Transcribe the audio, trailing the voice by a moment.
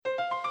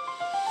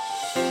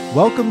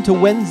Welcome to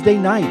Wednesday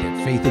night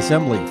at Faith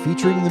Assembly,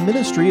 featuring the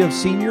ministry of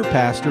Senior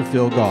Pastor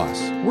Phil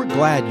Goss. We're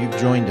glad you've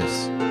joined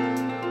us.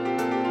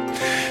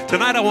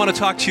 Tonight I want to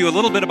talk to you a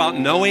little bit about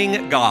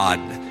knowing God.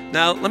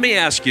 Now, let me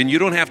ask you, and you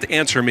don't have to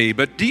answer me,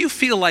 but do you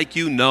feel like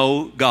you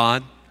know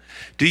God?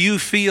 Do you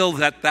feel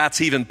that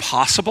that's even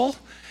possible?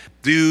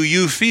 Do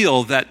you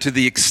feel that to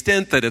the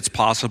extent that it's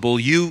possible,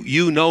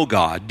 you know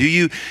God? Do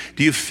you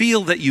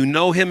feel that you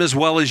know Him as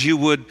well as you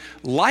would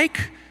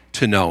like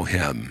to know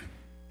Him?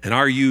 And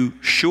are you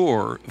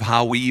sure of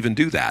how we even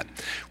do that?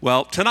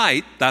 Well,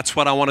 tonight, that's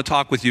what I want to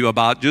talk with you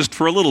about just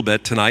for a little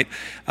bit tonight,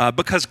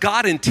 because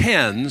God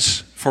intends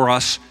for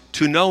us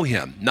to know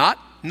Him, not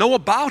know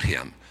about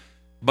Him,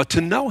 but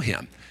to know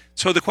Him.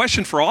 So the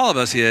question for all of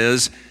us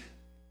is,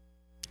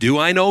 do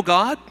I know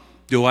God?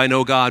 Do I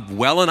know God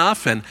well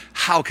enough, and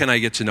how can I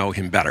get to know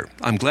Him better?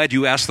 I'm glad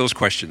you asked those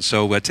questions.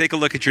 So take a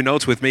look at your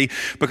notes with me,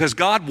 because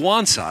God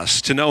wants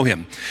us to know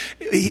Him.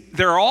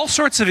 There are all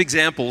sorts of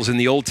examples in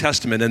the Old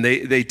Testament, and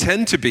they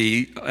tend to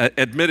be,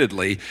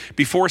 admittedly,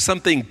 before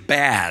something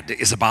bad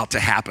is about to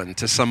happen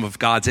to some of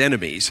God's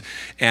enemies.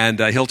 And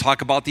He'll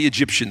talk about the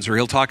Egyptians, or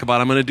He'll talk about,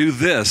 I'm going to do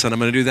this, and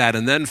I'm going to do that.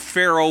 And then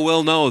Pharaoh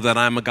will know that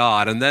I'm a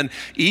God. And then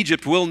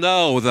Egypt will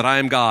know that I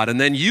am God. And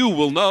then you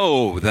will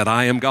know that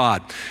I am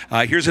God.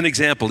 Here's an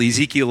example,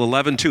 Ezekiel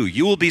 11:2.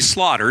 You will be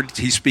slaughtered.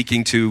 He's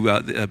speaking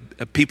to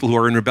people who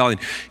are in rebellion.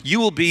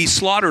 You will be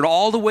slaughtered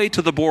all the way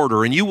to the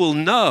border, and you will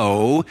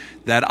know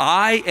that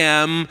I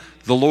am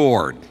the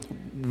Lord.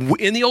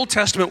 In the Old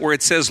Testament, where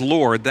it says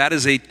Lord,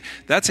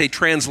 that's a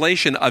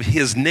translation of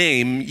His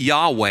name,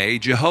 Yahweh,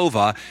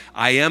 Jehovah,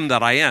 I am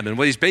that I am. And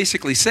what He's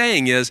basically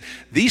saying is,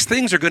 these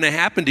things are going to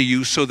happen to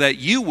you so that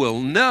you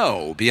will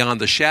know beyond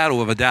the shadow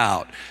of a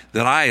doubt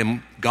that I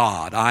am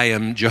God, I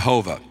am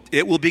Jehovah.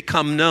 It will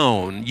become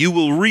known. You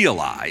will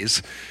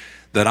realize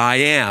that I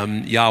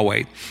am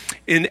Yahweh.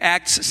 In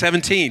Acts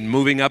 17,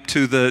 moving up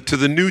to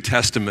the New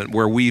Testament,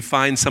 where we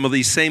find some of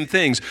these same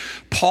things,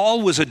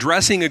 Paul was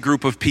addressing a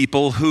group of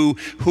people who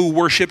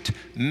worshiped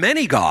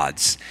many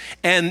gods.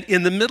 And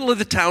in the middle of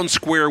the town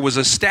square was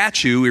a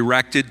statue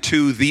erected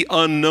to the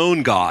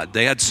unknown God.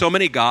 They had so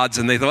many gods,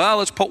 and they thought, well,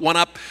 let's put one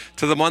up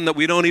to the one that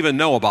we don't even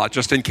know about,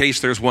 just in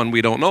case there's one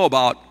we don't know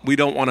about. We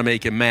don't want to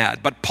make him mad.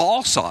 But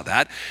Paul saw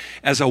that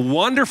as a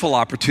wonderful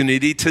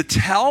opportunity to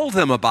tell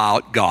them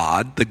about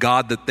God, the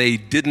God that they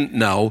didn't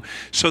know,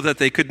 so that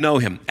they could know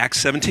Him. Acts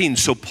 17.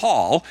 So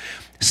Paul,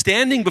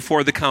 standing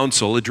before the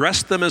council,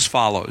 addressed them as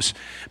follows: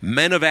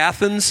 Men of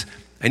Athens,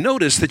 I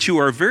notice that you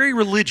are very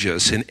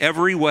religious in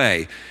every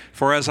way.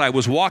 For as I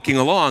was walking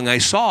along, I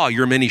saw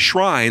your many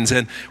shrines,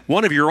 and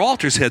one of your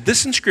altars had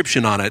this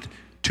inscription on it: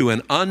 to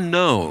an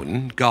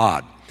unknown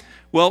God.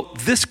 Well,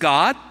 this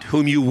God,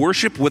 whom you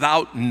worship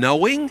without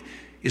knowing,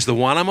 is the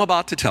one I'm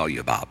about to tell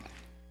you about.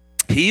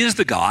 He is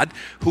the God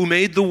who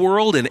made the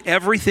world and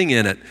everything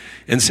in it.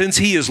 And since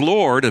He is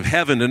Lord of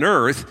heaven and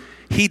earth,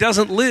 He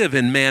doesn't live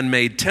in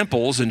man-made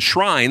temples and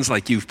shrines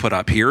like you've put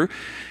up here.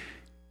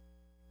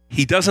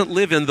 He doesn't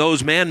live in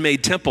those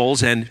man-made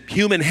temples, and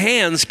human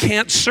hands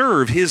can't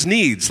serve His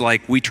needs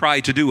like we try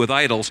to do with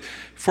idols,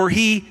 for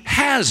He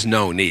has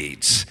no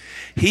needs.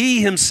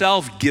 He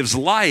Himself gives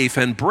life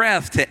and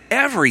breath to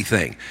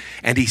everything,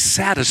 and He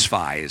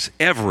satisfies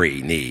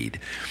every need.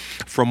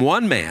 From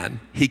one man,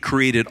 He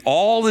created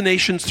all the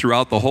nations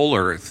throughout the whole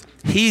earth.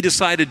 He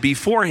decided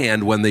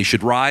beforehand when they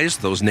should rise,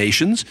 those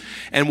nations,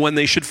 and when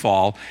they should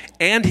fall,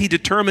 and He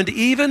determined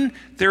even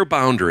their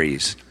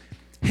boundaries.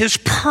 His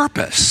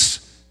purpose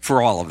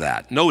for all of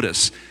that,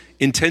 notice,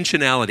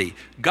 intentionality.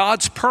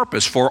 God's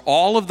purpose for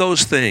all of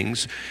those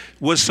things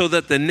was so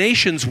that the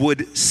nations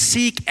would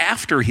seek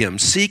after Him,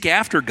 seek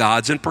after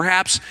gods, and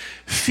perhaps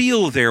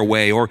feel their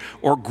way or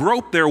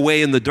grope their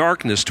way in the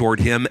darkness toward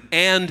Him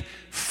and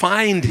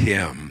find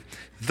Him,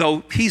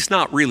 though He's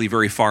not really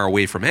very far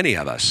away from any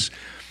of us.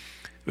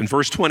 In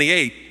verse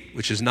 28,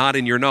 which is not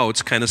in your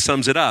notes, kind of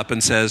sums it up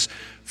and says,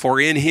 for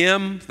in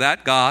Him,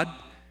 that God,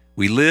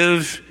 we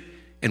live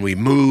and we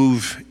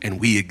move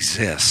and we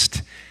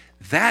exist.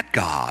 That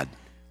God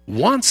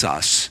wants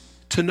us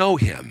to know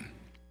Him.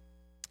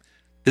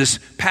 This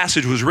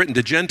passage was written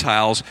to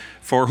Gentiles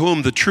for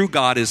whom the true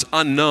God is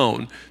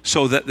unknown,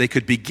 so that they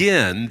could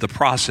begin the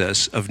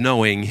process of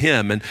knowing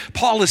Him. And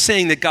Paul is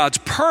saying that God's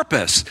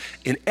purpose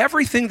in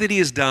everything that He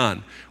has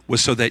done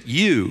was so that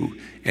you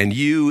and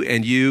you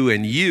and you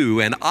and you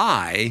and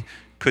I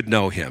could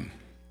know Him.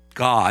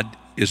 God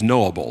is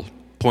knowable.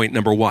 Point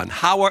number one.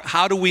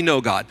 How do we know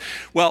God?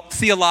 Well,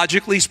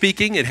 theologically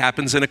speaking, it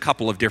happens in a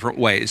couple of different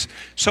ways.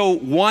 So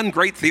one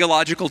great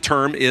theological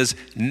term is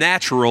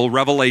natural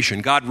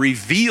revelation. God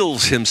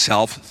reveals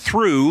Himself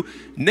through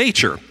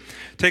nature.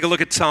 Take a look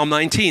at Psalm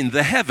 19.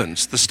 The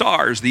heavens, the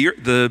stars,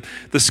 the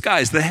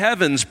skies, the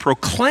heavens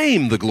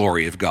proclaim the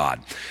glory of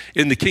God.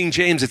 In the King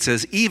James, it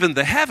says, even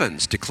the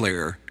heavens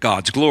declare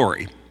God's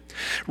glory.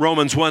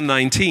 Romans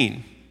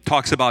 1:19.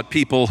 Talks about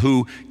people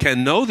who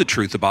can know the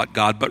truth about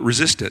God but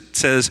resist it. It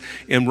says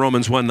in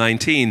Romans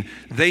 1:19,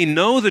 they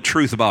know the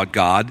truth about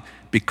God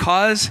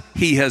because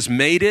He has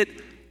made it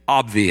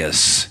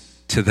obvious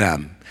to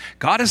them.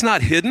 God is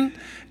not hidden.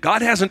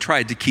 God hasn't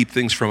tried to keep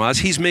things from us.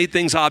 He's made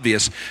things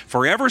obvious.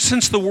 For ever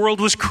since the world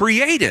was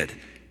created,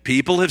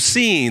 people have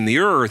seen the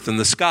earth and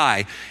the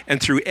sky,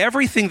 and through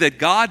everything that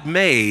God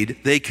made,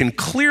 they can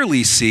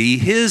clearly see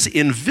his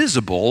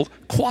invisible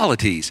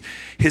qualities,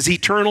 his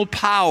eternal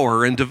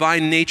power and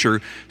divine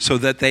nature, so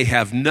that they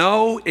have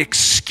no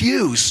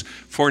excuse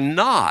for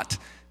not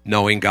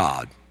knowing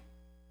God.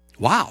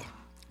 Wow.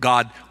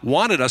 God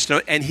wanted us to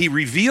know, and he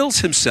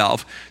reveals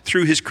himself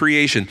through his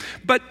creation.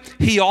 But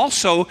he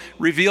also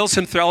reveals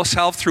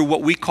himself through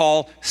what we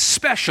call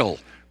special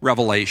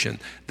revelation,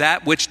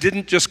 that which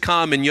didn't just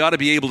come and you ought to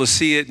be able to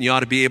see it and you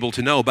ought to be able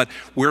to know, but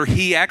where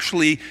he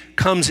actually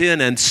comes in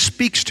and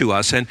speaks to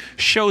us and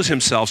shows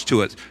himself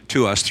to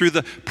us through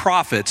the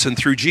prophets and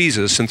through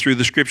Jesus and through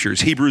the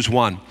scriptures. Hebrews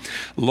 1.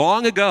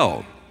 Long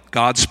ago,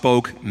 God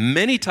spoke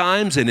many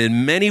times and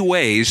in many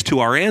ways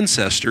to our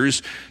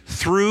ancestors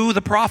through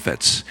the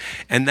prophets.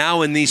 And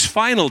now in these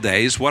final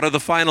days, what are the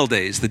final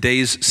days? The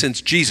days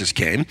since Jesus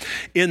came.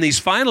 In these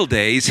final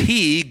days,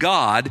 he,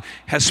 God,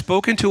 has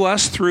spoken to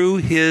us through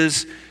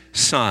his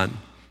Son.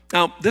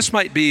 Now, this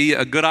might be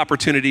a good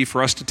opportunity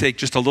for us to take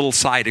just a little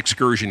side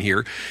excursion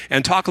here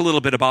and talk a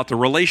little bit about the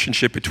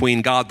relationship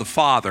between God the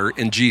Father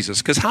and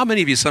Jesus. Because how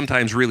many of you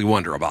sometimes really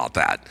wonder about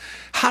that?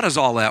 How does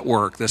all that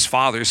work? This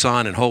Father,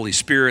 Son, and Holy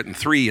Spirit, and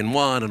three in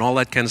one, and all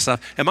that kind of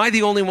stuff. Am I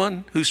the only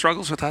one who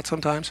struggles with that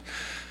sometimes?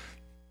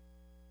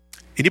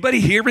 Anybody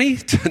hear me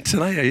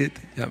tonight?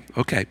 Yeah,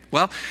 okay.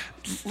 Well,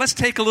 let's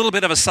take a little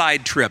bit of a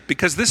side trip,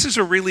 because this is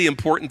a really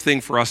important thing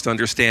for us to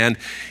understand,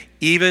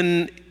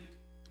 even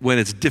when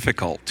it's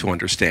difficult to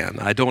understand.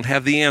 I don't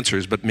have the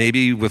answers, but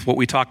maybe with what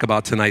we talk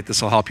about tonight,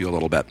 this will help you a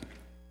little bit.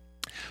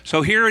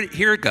 So here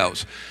it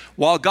goes.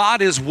 While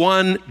God is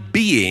one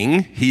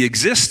being, he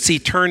exists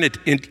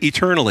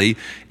eternally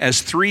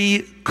as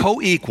three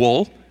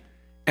co-equal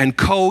and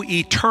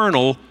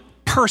co-eternal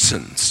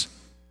persons.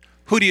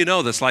 Who do you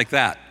know that's like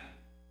that?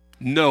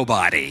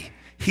 Nobody.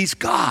 He's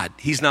God.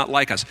 He's not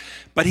like us.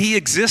 But he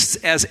exists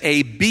as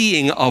a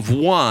being of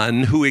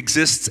one who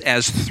exists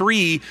as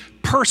three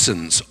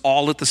persons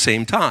all at the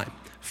same time.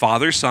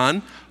 Father,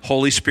 Son,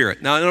 Holy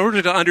Spirit. Now, in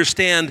order to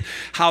understand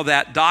how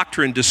that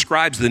doctrine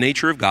describes the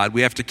nature of God,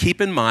 we have to keep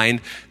in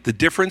mind the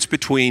difference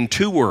between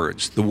two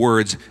words, the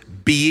words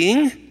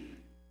being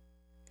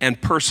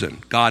and person.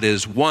 God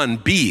is one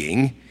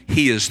being.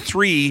 He is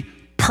three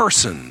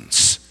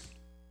persons.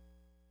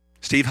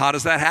 Steve, how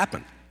does that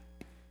happen?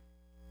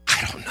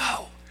 I don't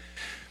know.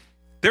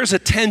 There's a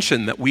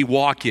tension that we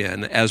walk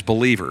in as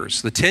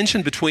believers, the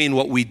tension between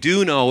what we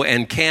do know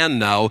and can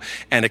know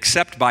and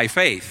accept by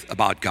faith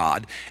about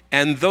God,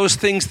 and those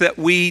things that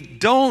we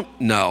don't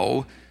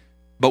know,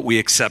 but we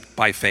accept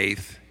by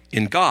faith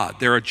in God.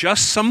 There are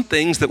just some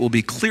things that will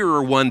be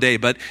clearer one day,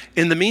 but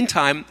in the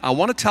meantime, I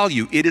want to tell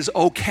you, it is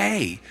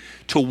okay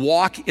to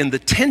walk in the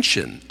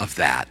tension of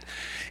that.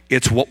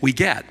 It's what we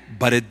get,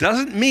 but it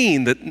doesn't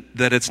mean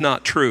that it's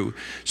not true.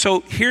 So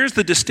here's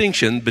the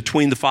distinction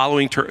between the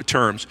following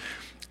terms.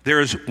 There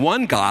is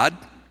one God,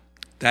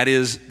 that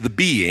is the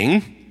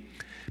being,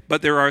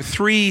 but there are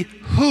three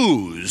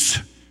who's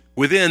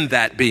within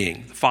that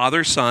being,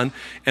 Father, Son,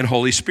 and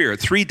Holy Spirit.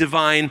 Three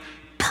divine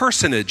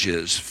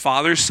personages,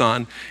 Father,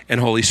 Son,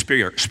 and Holy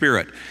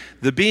Spirit.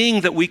 The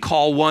being that we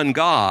call one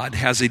God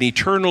has an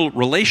eternal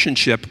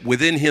relationship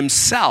within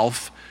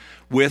himself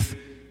with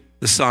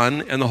the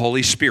Son and the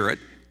Holy Spirit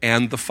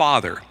and the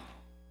Father.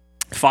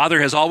 The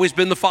Father has always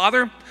been the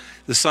Father.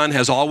 The Son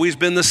has always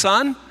been the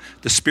Son.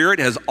 The Spirit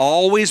has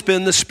always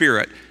been the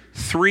Spirit.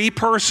 Three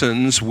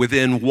persons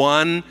within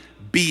one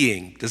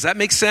being. Does that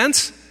make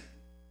sense?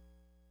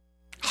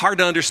 Hard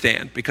to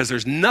understand because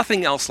there's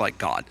nothing else like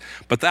God.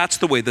 But that's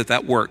the way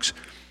that works.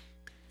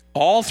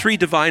 All three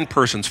divine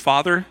persons,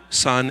 Father,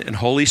 Son, and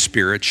Holy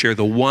Spirit, share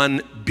the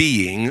one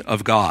being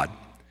of God.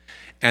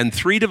 And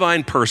three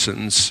divine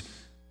persons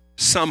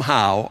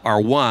somehow are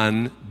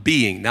one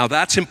being. Now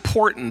that's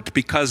important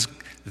because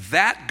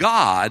that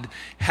God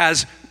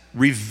has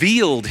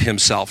revealed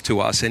himself to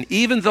us. And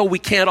even though we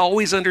can't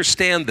always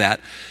understand that,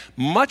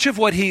 much of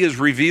what he has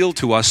revealed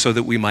to us so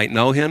that we might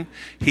know him,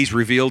 he's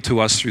revealed to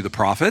us through the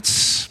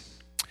prophets,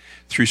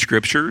 through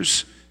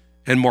scriptures,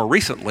 and more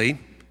recently,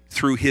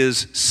 through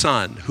his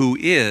Son, who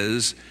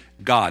is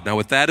God. Now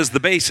with that as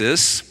the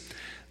basis,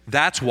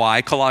 that's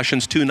why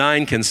Colossians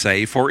 2:9 can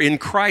say, for in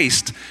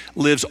Christ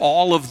lives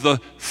all of the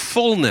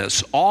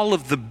fullness, all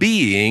of the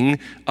being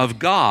of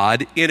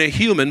God in a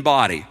human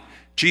body.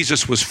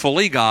 Jesus was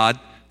fully God,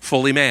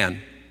 fully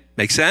man.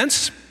 Make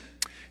sense?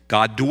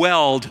 God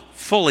dwelled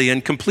fully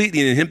and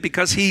completely in him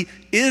because he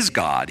is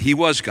God. He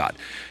was God.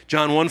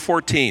 John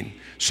 1:14.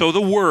 So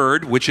the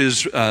Word, which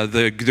is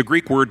the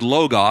Greek word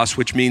logos,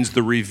 which means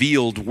the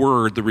revealed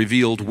word, the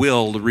revealed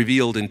will, the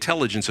revealed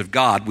intelligence of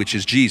God, which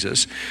is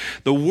Jesus,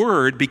 the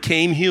Word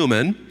became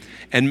human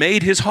and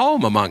made his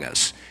home among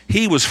us.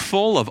 He was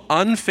full of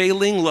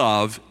unfailing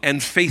love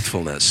and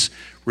faithfulness.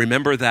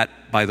 Remember that,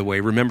 by the way,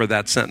 remember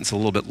that sentence a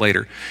little bit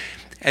later.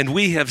 and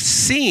we have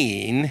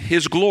seen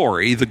his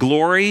glory, the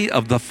glory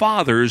of the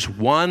Father's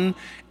one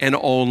and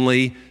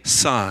only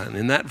Son.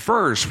 In that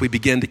verse, we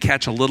begin to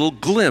catch a little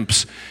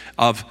glimpse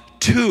of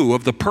two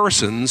of the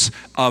persons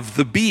of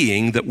the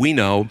being that we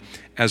know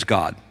as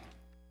God.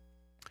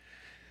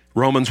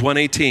 Romans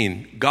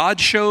 1:18, God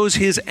shows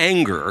his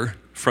anger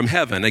from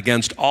heaven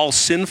against all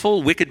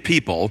sinful, wicked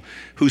people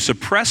who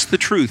suppress the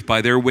truth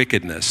by their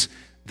wickedness.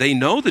 They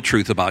know the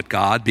truth about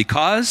God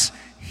because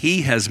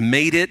he has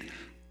made it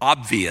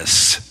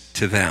obvious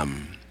to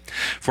them.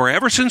 For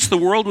ever since the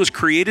world was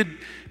created,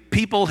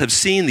 people have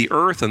seen the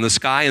earth and the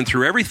sky, and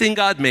through everything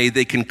God made,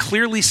 they can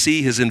clearly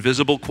see his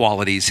invisible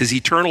qualities, his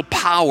eternal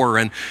power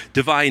and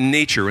divine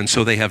nature, and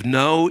so they have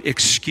no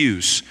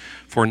excuse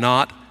for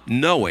not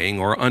knowing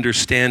or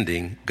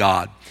understanding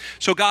God.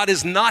 So God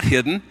is not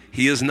hidden.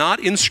 He is not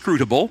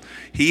inscrutable.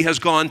 He has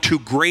gone to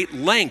great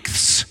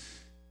lengths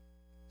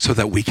so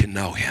that we can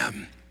know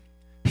him.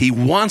 He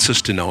wants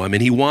us to know him,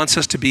 and he wants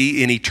us to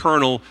be in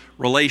eternal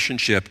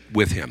relationship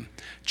with him.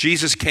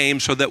 Jesus came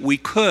so that we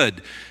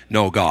could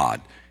know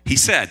God. He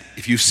said,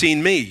 if you've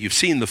seen me, you've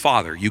seen the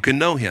Father. You can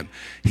know him.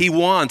 He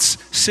wants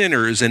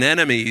sinners and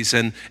enemies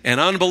and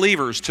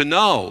unbelievers to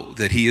know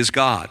that he is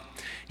God.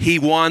 He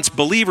wants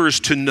believers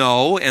to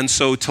know and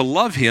so to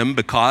love him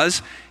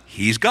because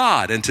he's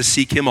God and to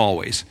seek him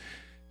always.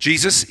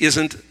 Jesus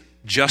isn't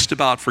just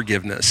about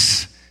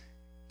forgiveness.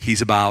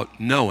 He's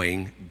about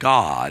knowing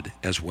God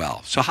as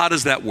well. So how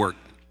does that work?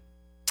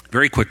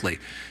 Very quickly.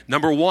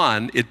 Number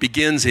one, it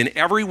begins in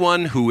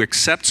everyone who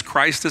accepts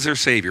Christ as their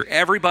Savior,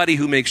 everybody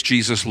who makes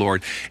Jesus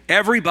Lord,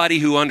 everybody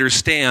who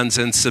understands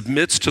and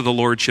submits to the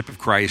Lordship of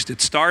Christ.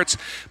 It starts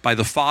by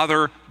the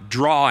Father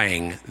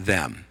drawing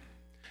them.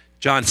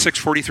 John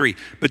 6:43,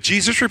 but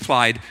Jesus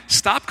replied,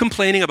 stop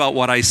complaining about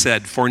what I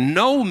said, for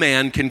no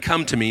man can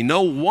come to me,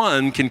 no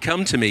one can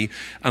come to me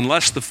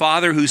unless the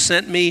Father who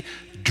sent me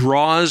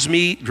draws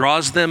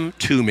them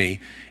to me,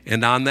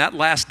 and on that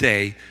last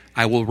day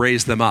I will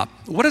raise them up.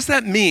 What does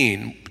that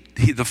mean?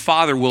 The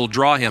Father will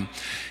draw him.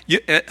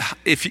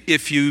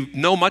 If you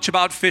know much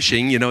about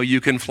fishing,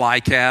 you can fly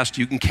cast,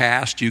 you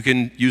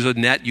can use a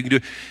net, you can do,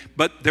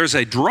 but there's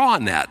a draw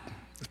net,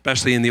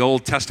 especially in the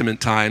Old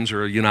Testament times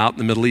or out in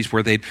the Middle East,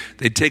 where they'd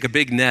take a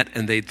big net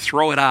and they'd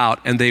throw it out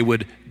and they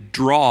would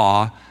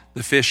draw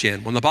the fish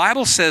in. When the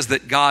Bible says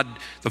that God,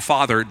 the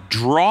Father,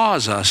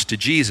 draws us to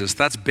Jesus,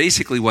 that's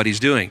basically what he's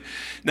doing.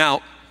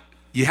 Now,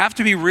 you have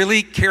to be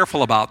really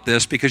careful about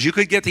this because you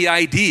could get the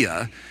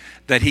idea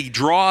that he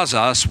draws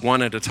us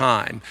one at a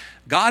time.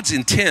 God's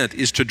intent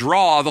is to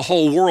draw the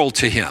whole world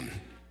to him.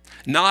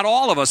 Not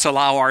all of us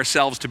allow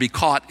ourselves to be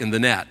caught in the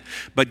net,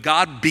 but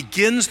God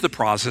begins the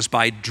process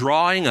by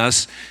drawing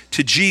us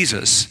to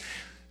Jesus.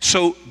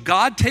 So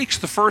God takes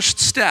the first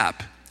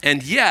step,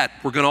 and yet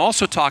we're going to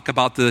also talk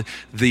about the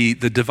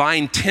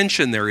divine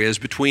tension there is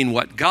between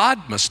what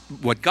God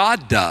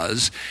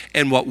does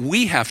and what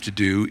we have to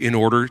do in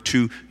order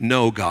to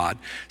know God.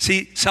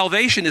 See,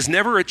 salvation is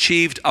never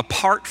achieved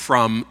apart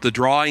from the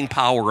drawing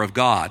power of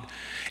God.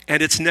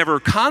 And it's never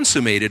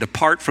consummated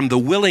apart from the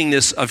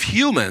willingness of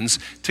humans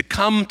to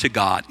come to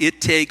God.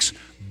 It takes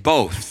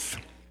both.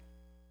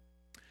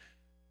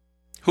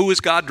 Who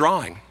is God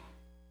drawing?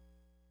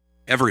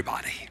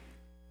 Everybody.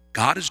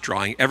 God is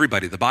drawing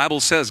everybody. The Bible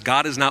says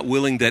God is not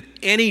willing that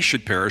any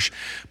should perish,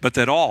 but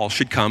that all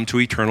should come to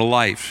eternal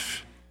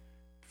life.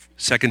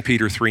 2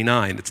 Peter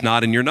 3:9. It's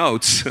not in your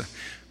notes,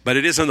 but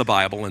it is in the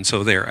Bible, and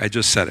so there, I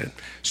just said it.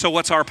 So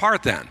what's our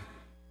part then?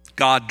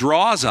 God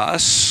draws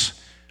us.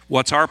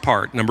 What's our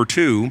part? Number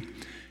two,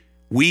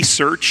 we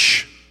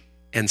search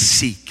and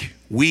seek.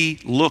 We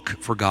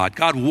look for God.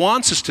 God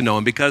wants us to know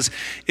him because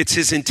it's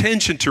his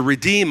intention to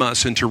redeem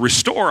us and to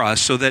restore us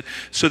so that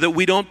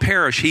we don't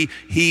perish.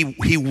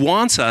 He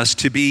wants us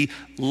to be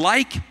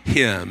like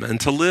him and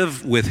to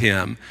live with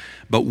him.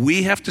 But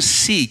we have to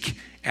seek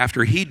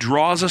after he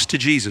draws us to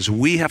Jesus.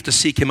 We have to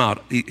seek him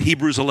out.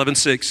 Hebrews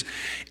 11:6.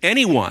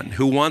 Anyone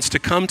who wants to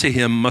come to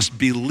him must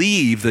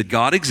believe that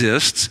God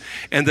exists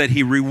and that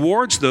he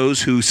rewards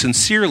those who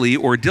sincerely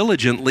or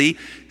diligently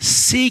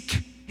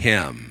seek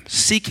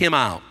him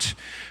out.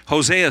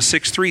 Hosea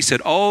 6:3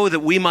 said, oh, that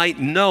we might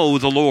know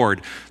the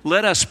Lord.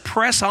 Let us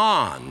press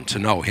on to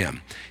know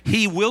him.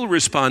 He will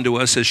respond to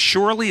us as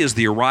surely as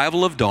the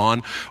arrival of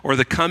dawn or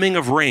the coming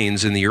of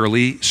rains in the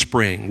early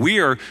spring. We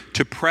are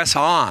to press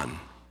on,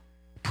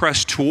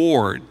 press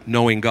toward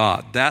knowing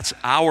God. That's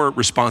our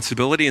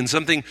responsibility and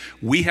something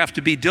we have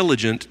to be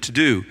diligent to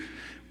do.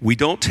 We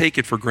don't take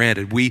it for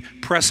granted. We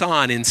press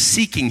on in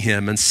seeking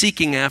him and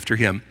seeking after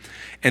him.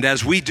 And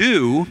as we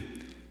do,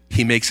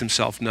 he makes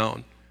himself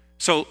known.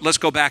 So let's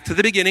go back to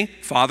the beginning.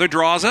 Father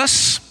draws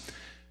us.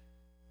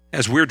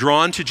 As we're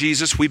drawn to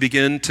Jesus, we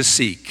begin to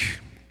seek.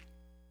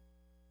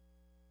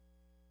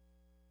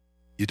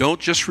 You don't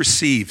just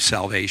receive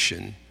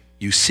salvation,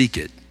 you seek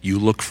it, you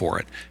look for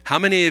it. How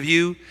many of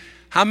you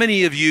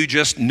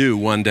just knew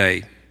one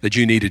day that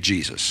you needed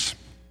Jesus?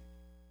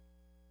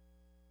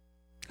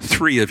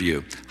 3 of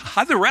you.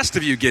 How'd the rest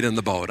of you get in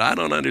the boat? I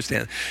don't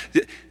understand.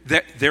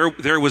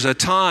 There was a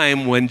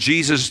time when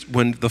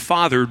the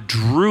Father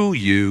drew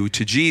you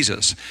to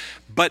Jesus.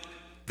 But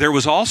there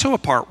was also a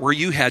part where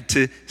you had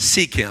to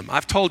seek him.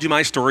 I've told you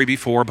my story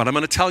before, but I'm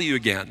going to tell you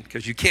again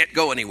because you can't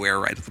go anywhere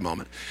right at the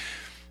moment.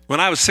 When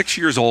I was 6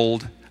 years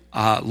old,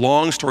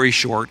 long story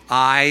short,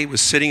 I was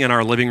sitting in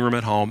our living room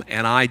at home,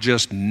 and I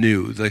just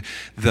knew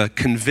the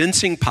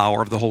convincing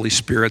power of the Holy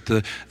Spirit,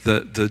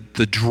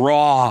 the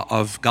draw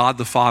of God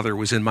the Father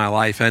was in my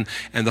life, and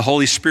the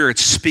Holy Spirit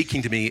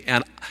speaking to me.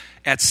 And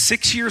at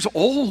 6 years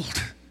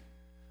old,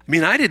 I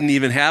mean, I didn't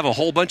even have a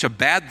whole bunch of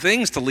bad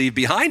things to leave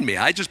behind me.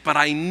 But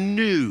I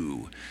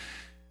knew.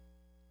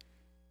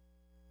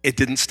 It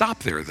didn't stop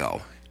there,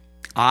 though.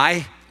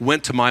 I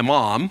went to my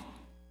mom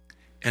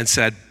and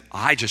said,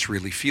 I just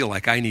really feel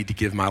like I need to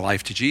give my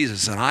life to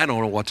Jesus, and I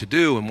don't know what to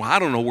do, and I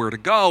don't know where to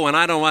go, and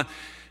I don't want.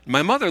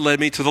 My mother led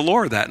me to the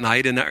Lord that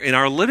night in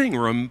our living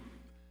room,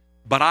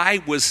 but I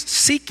was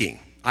seeking.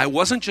 I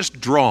wasn't just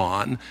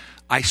drawn.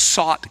 I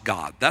sought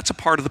God. That's a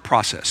part of the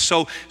process.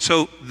 So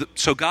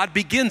God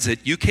begins it.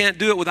 You can't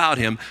do it without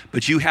him,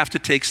 but you have to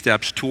take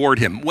steps toward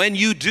him. When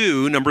you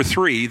do, number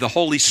 3, the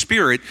Holy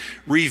Spirit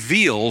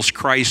reveals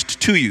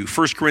Christ to you.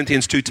 1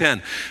 Corinthians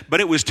 2:10.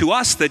 But it was to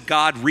us that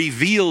God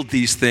revealed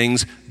these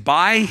things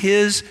by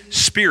his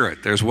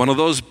Spirit. There's one of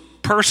those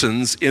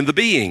persons in the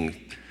being.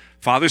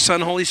 Father,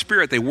 Son, Holy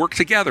Spirit, they work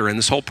together in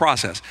this whole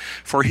process.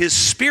 For his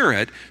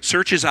Spirit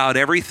searches out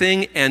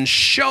everything and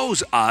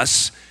shows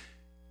us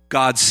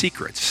God's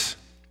secrets.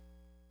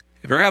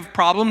 If you ever have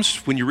problems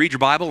when you read your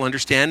Bible,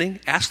 understanding,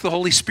 ask the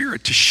Holy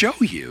Spirit to show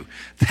you.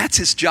 That's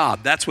his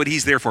job. That's what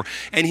he's there for.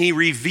 And he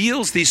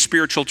reveals these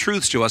spiritual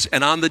truths to us.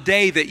 And on the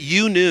day that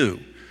you knew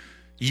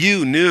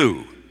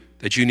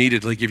that you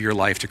needed to give your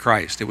life to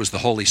Christ, it was the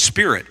Holy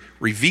Spirit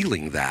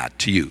revealing that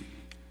to you.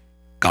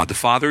 God the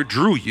Father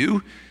drew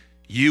you.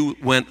 You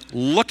went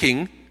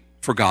looking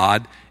for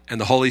God, and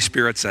the Holy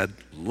Spirit said,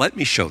 let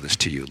me show this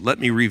to you. Let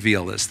me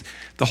reveal this.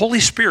 The Holy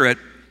Spirit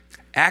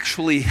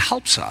actually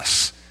helps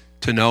us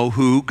to know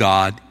who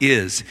God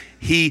is.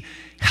 He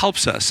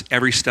helps us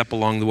every step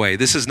along the way.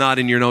 This is not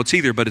in your notes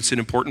either, but it's an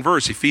important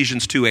verse,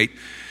 Ephesians 2:8.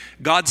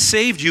 God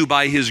saved you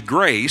by his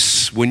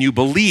grace when you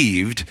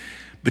believed,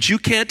 but you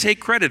can't take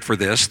credit for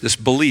this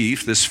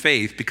belief, this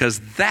faith, because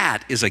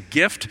that is a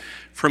gift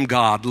from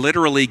God,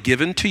 literally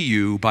given to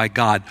you by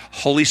God.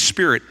 Holy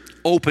Spirit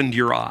opened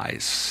your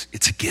eyes.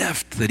 It's a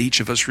gift that each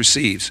of us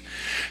receives.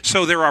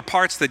 So there are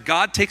parts that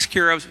God takes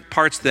care of,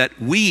 parts that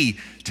we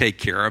take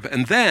care of,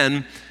 and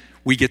then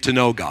we get to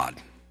know God.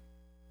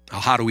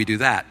 Now, how do we do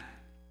that?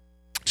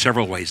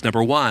 Several ways.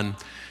 Number 1,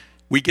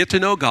 we get to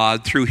know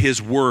God through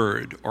his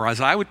word, or as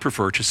I would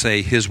prefer to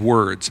say, his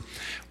words.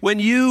 When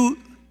you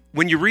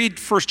read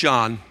 1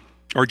 John,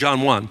 or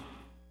John 1,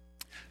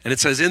 and it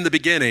says, in the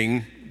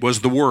beginning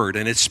was the Word,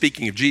 and it's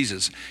speaking of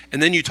Jesus.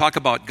 And then you talk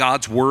about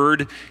God's Word.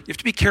 You have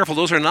to be careful.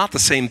 Those are not the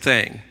same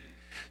thing.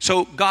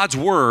 So God's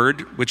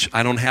Word, which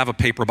I don't have a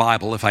paper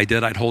Bible. If I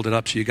did, I'd hold it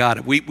up so you got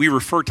it. We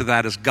refer to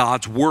that as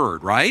God's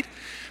Word, right?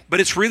 But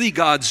it's really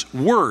God's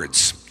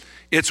words.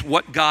 It's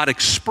what God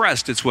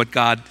expressed. It's what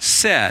God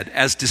said,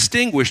 as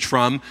distinguished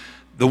from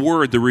the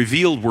Word, the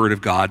revealed Word of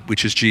God,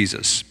 which is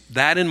Jesus.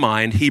 That in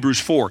mind, Hebrews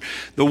 4.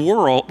 The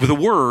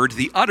Word,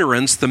 the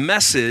utterance, the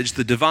message,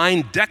 the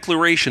divine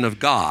declaration of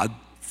God,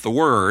 the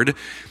Word,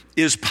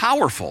 is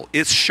powerful.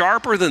 It's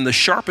sharper than the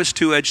sharpest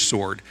two-edged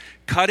sword,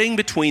 cutting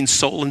between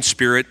soul and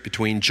spirit,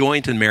 between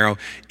joint and marrow.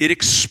 It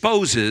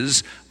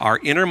exposes our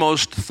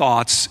innermost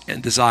thoughts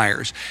and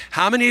desires.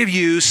 How many of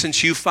you,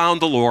 since you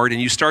found the Lord and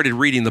you started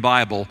reading the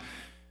Bible,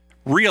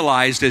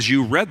 realized as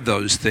you read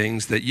those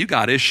things that you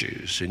got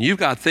issues and you've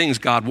got things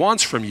God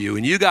wants from you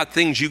and you got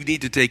things you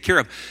need to take care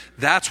of?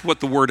 That's what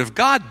the Word of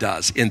God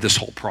does in this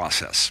whole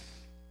process.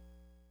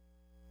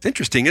 It's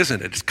interesting,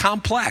 isn't it? It's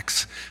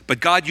complex, but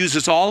God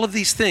uses all of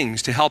these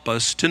things to help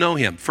us to know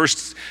him. 2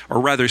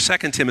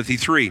 Timothy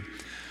 3.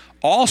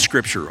 All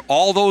Scripture,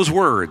 all those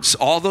words,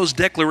 all those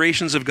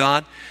declarations of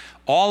God,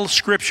 all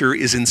Scripture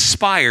is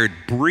inspired,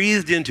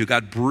 breathed into.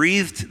 God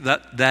breathed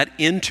that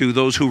into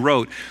those who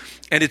wrote.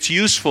 And it's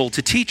useful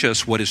to teach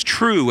us what is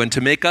true and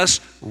to make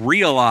us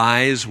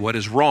realize what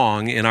is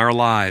wrong in our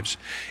lives.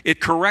 It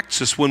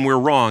corrects us when we're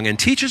wrong and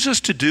teaches us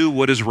to do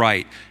what is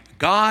right.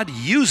 God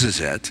uses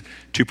it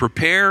to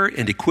prepare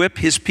and equip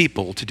his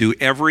people to do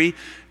every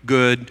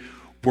good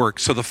work.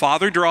 So the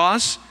Father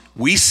draws,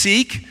 we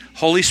seek,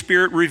 Holy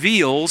Spirit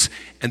reveals,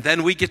 and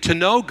then we get to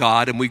know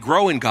God and we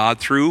grow in God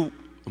through,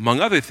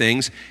 among other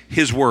things,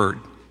 his word.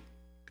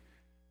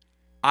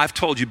 I've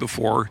told you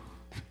before,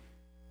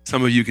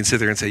 some of you can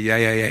sit there and say,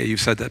 yeah, you've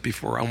said that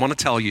before. I want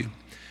to tell you,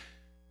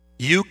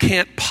 you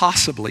can't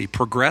possibly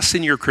progress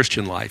in your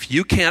Christian life.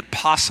 You can't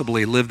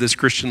possibly live this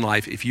Christian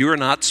life if you are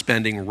not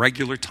spending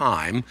regular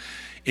time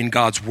in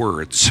God's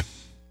words.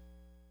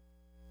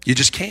 You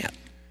just can't.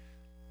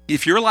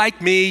 If you're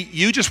like me,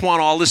 you just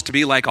want all this to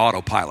be like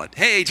autopilot.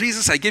 Hey,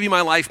 Jesus, I give you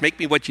my life. Make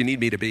me what you need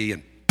me to be.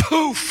 And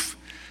poof,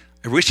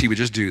 I wish he would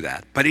just do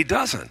that. But he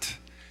doesn't.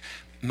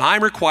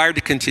 I'm required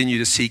to continue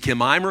to seek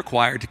him. I'm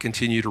required to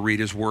continue to read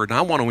his word. And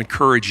I want to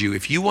encourage you,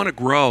 if you want to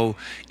grow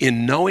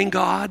in knowing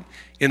God,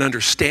 in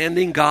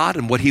understanding God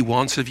and what he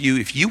wants of you,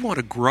 if you want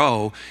to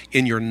grow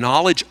in your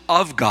knowledge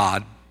of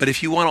God, but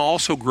if you want to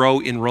also grow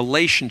in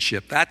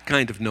relationship, that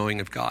kind of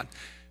knowing of God,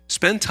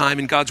 spend time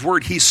in God's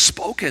word. He's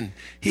spoken.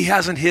 He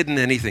hasn't hidden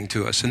anything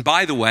to us. And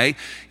by the way,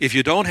 if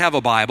you don't have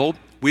a Bible,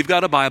 we've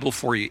got a Bible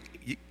for you.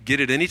 Get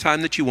it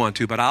anytime that you want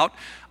to, but out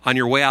on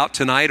your way out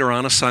tonight or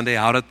on a Sunday,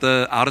 out at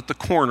the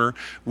corner,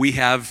 we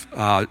have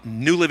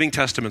New Living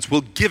Testaments.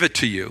 We'll give it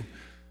to you.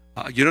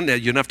 You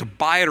don't have to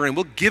buy it or anything.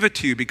 We'll give it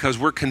to you because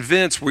we're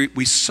convinced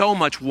we so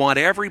much want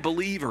every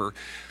believer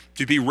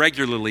to be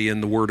regularly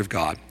in the Word of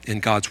God, in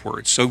God's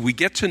Word. So we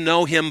get to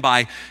know him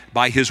by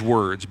his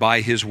words,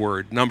 by his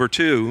word. Number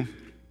two,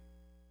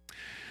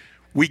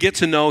 we get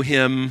to know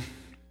him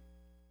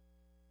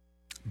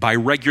by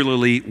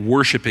regularly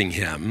worshiping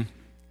him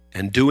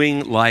and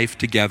doing life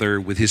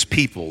together with his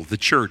people, the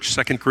church,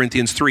 2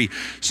 Corinthians 3.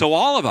 So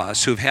all of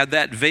us who've had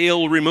that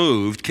veil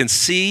removed can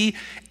see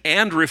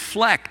and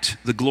reflect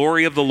the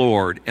glory of the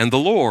Lord. And the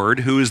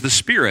Lord, who is the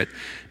Spirit,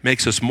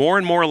 makes us more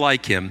and more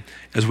like him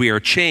as we are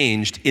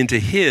changed into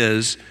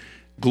his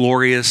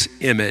glorious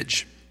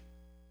image.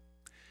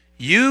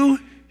 You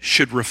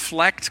should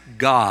reflect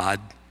God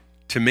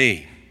to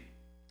me,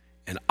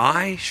 and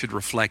I should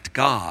reflect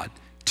God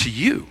to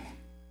you.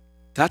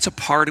 That's a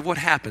part of what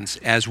happens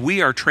as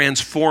we are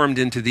transformed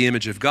into the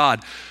image of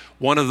God.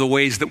 One of the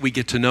ways that we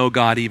get to know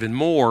God even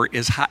more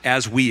is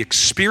as we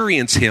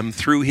experience him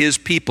through his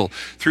people,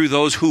 through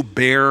those who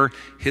bear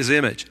his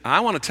image. I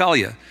want to tell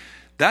you,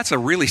 that's a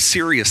really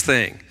serious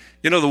thing.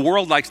 You know, the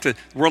world likes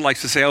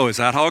to say, oh, is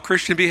that how a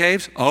Christian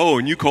behaves? Oh,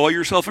 and you call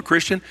yourself a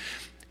Christian?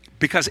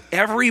 Because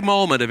every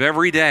moment of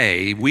every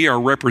day, we are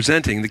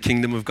representing the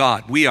kingdom of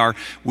God. We are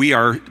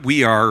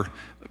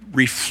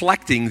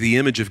reflecting the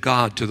image of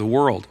God to the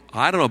world.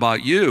 I don't know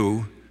about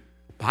you,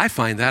 but I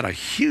find that a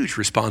huge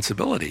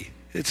responsibility.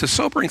 It's a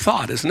sobering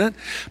thought, isn't it?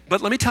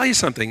 But let me tell you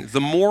something.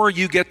 The more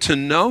you get to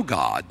know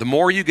God, the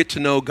more you get to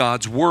know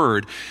God's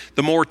word,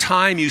 the more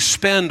time you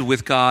spend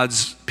with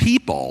God's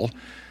people,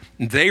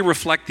 they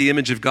reflect the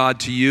image of God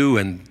to you,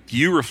 and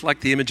you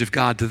reflect the image of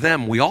God to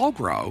them. We all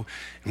grow,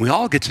 and we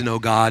all get to know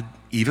God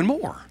even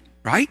more,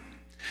 right?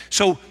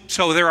 So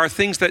there are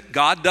things that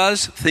God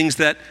does, things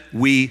that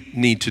we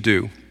need to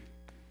do.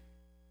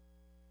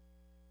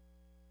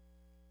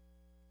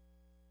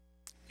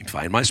 You can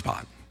find my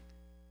spot.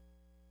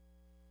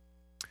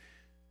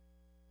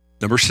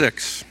 Number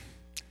 6,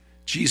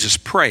 Jesus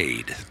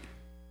prayed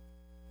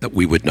that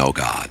we would know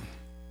God.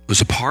 It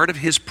was a part of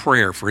his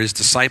prayer for his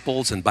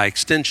disciples and by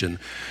extension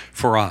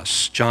for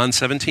us. John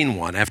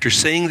 17:1, after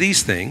saying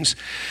these things,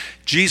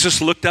 Jesus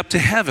looked up to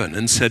heaven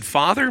and said,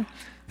 Father,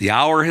 the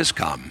hour has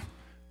come.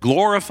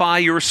 Glorify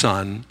your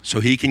Son so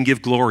he can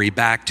give glory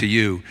back to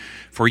you.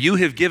 For you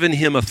have given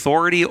him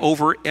authority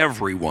over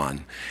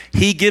everyone.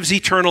 He gives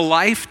eternal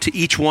life to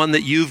each one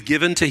that you've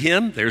given to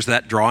him. There's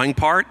that drawing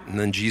part, and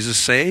then Jesus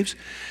saves.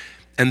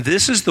 And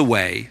this is the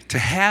way to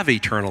have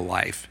eternal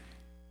life.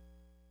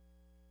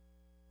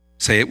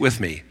 Say it with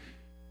me.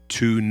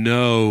 To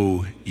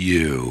know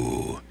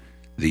you,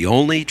 the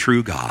only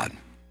true God,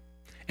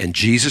 and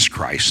Jesus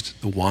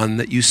Christ, the one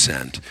that you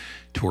sent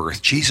to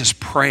earth. Jesus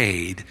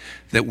prayed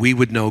that we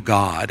would know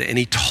God, and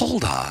he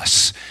told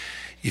us,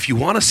 if you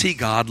want to see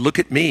God, look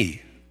at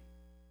me.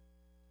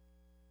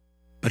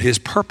 But his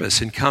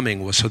purpose in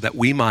coming was so that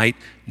we might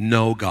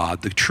know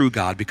God, the true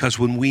God, because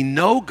when we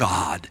know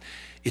God,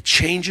 it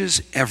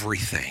changes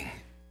everything,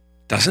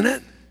 doesn't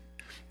it?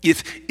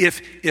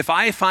 If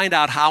I find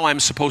out how I'm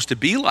supposed to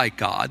be like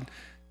God,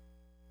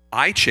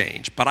 I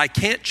change. But I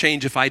can't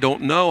change if I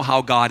don't know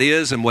how God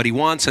is and what he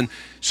wants. And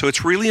so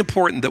it's really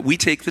important that we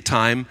take the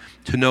time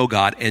to know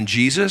God. And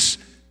Jesus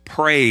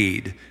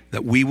prayed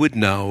that we would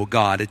know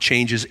God. It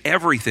changes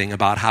everything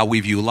about how we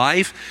view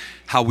life,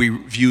 how we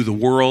view the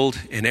world,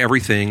 and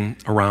everything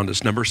around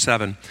us. Number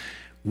 7,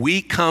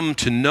 we come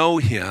to know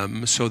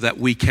him so that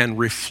we can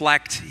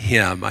reflect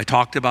him. I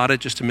talked about it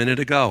just a minute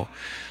ago.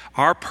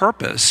 Our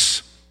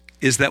purpose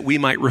is that we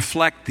might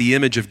reflect the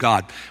image of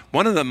God.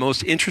 One of the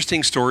most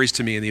interesting stories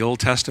to me in the Old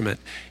Testament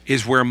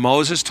is where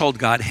Moses told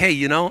God, hey,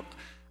 you know,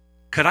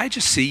 could I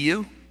just see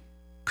you?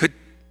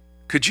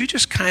 Could you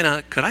just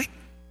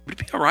would it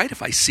be all right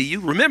if I see you?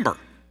 Remember,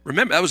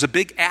 that was a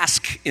big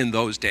ask in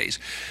those days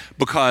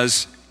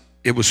because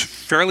it was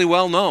fairly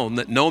well known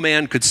that no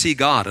man could see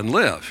God and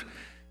live.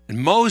 And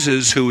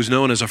Moses, who was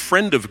known as a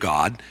friend of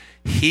God,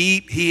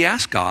 he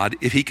asked God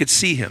if he could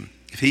see him,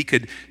 if he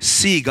could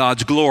see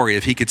God's glory,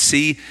 if he could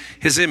see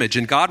his image.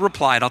 And God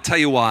replied, I'll tell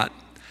you what,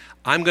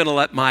 I'm going to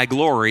let my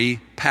glory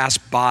pass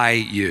by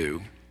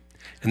you.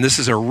 And this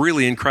is a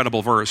really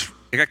incredible verse,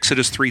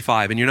 Exodus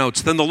 3:5. And you know,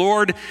 it's then the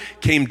Lord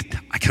came,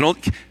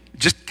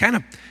 just kind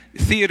of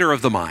theater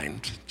of the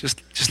mind.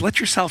 Just let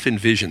yourself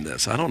envision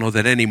this. I don't know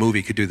that any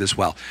movie could do this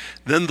well.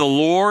 Then the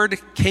Lord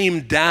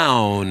came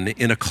down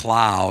in a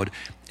cloud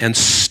and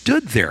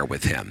stood there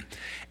with him.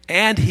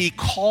 And he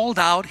called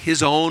out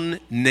his own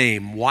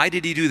name. Why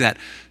did he do that?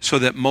 So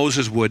that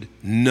Moses would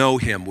know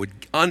him, would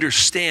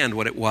understand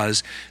what it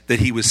was that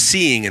he was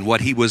seeing and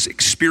what he was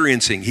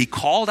experiencing. He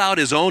called out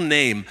his own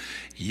name,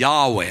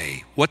 Yahweh.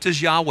 What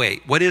does Yahweh?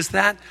 What is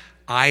that?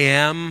 I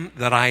am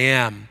that I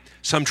am.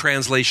 Some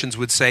translations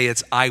would say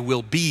it's I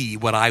will be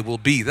what I will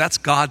be. That's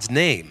God's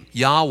name,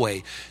 Yahweh,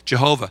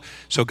 Jehovah.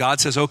 So God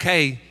says,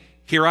 okay,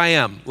 here I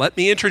am. Let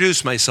me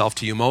introduce myself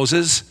to you,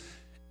 Moses.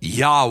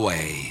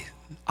 Yahweh,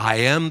 I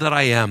am that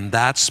I am.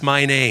 That's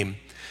my name.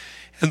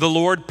 And the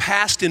Lord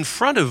passed in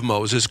front of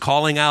Moses,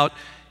 calling out,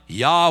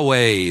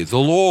 Yahweh, the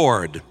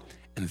Lord.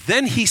 And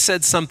then he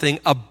said something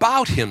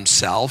about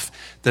himself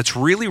that's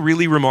really,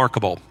 really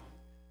remarkable.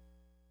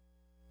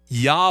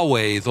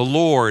 Yahweh, the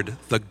Lord,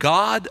 the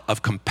God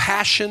of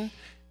compassion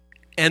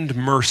and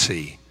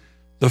mercy.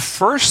 The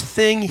first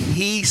thing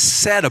he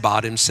said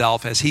about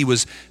himself as he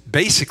was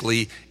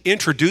basically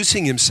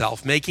introducing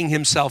himself, making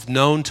himself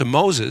known to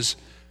Moses,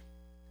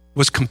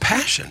 was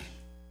compassion.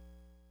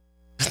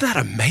 Isn't that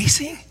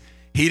amazing?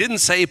 He didn't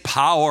say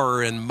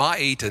power and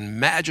might and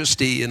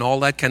majesty and all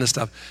that kind of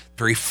stuff. The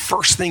very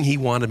first thing he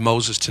wanted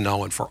Moses to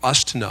know and for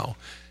us to know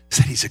is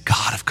that he's a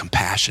God of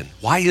compassion.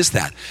 Why is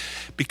that?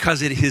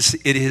 Because it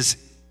is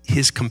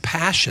his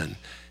compassion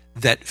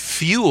that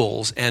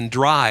fuels and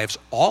drives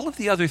all of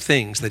the other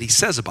things that he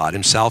says about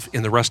himself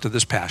in the rest of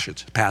this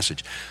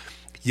passage.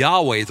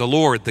 Yahweh, the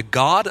Lord, the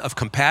God of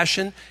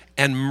compassion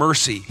and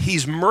mercy.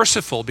 He's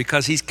merciful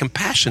because he's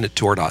compassionate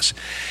toward us.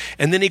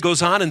 And then he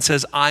goes on and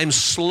says, I'm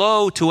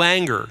slow to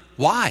anger.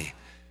 Why?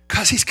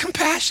 Because he's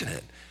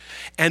compassionate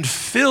and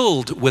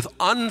filled with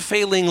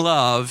unfailing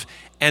love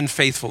and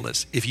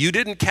faithfulness. If you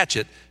didn't catch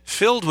it,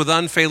 filled with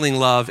unfailing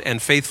love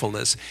and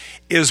faithfulness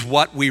is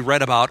what we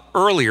read about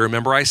earlier.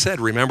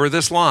 Remember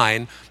this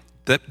line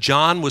that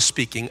John was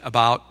speaking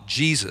about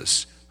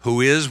Jesus,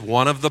 who is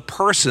one of the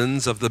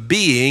persons of the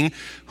being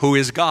who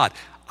is God.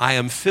 I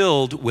am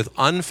filled with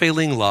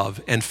unfailing love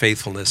and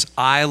faithfulness.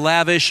 I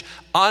lavish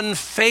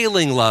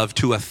unfailing love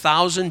to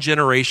 1,000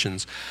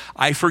 generations.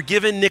 I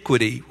forgive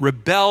iniquity,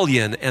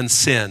 rebellion, and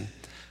sin,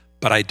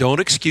 but I don't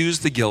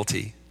excuse the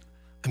guilty.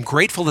 I'm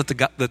grateful that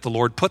the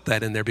Lord put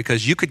that in there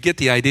because you could get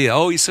the idea,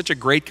 oh, he's such a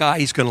great guy,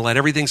 he's going to let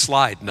everything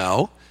slide.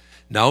 No,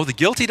 the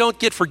guilty don't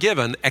get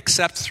forgiven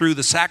except through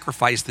the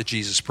sacrifice that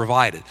Jesus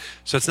provided.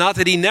 So it's not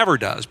that he never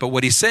does, but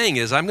what he's saying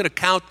is, I'm going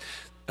to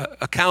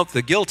account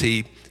the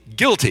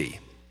guilty,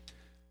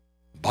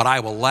 but I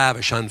will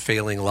lavish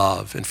unfailing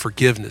love and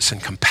forgiveness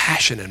and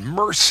compassion and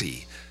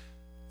mercy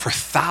for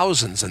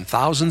thousands and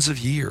thousands of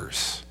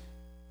years.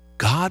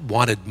 God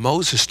wanted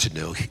Moses to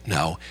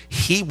know,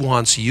 he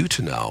wants you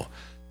to know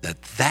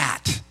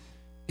that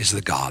is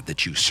the God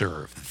that you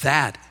serve.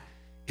 That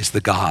is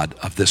the God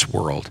of this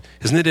world.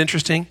 Isn't it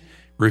interesting?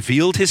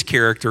 Revealed his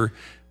character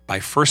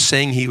by first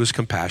saying he was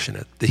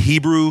compassionate. The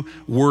Hebrew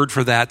word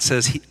for that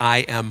says, I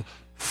am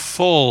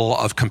full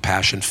of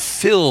compassion,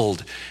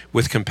 filled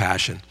with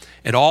compassion.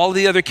 And all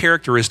the other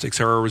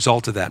characteristics are a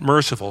result of that.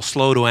 Merciful,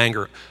 slow to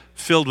anger,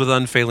 filled with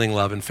unfailing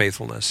love and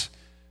faithfulness.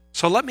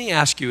 So let me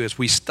ask you as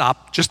we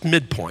stop just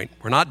midpoint.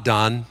 We're not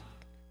done.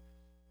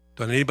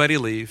 Don't anybody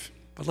leave.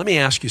 But let me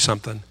ask you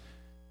something.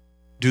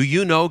 Do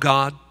you know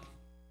God?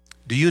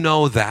 Do you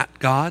know that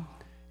God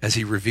as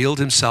he revealed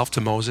himself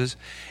to Moses?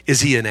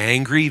 Is he an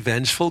angry,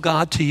 vengeful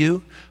God to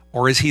you?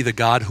 Or is he the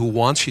God who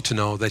wants you to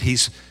know that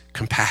he's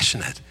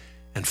compassionate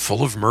and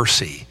full of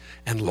mercy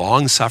and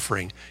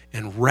long-suffering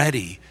and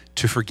ready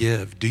to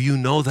forgive? Do you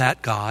know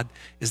that God?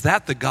 Is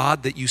that the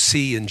God that you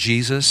see in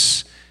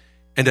Jesus?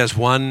 And as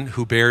one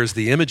who bears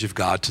the image of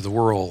God to the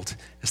world,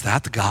 is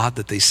that the God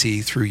that they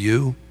see through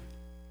you?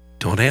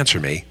 Don't answer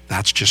me.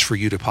 That's just for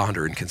you to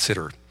ponder and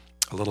consider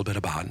a little bit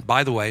about. And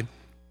by the way,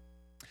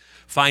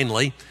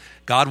 finally,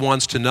 God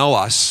wants to know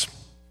us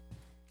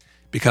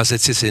because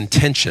it's his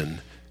intention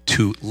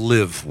to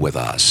live with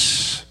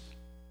us.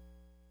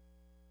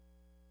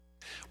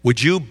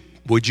 Would you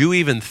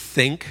even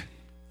think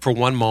for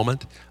one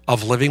moment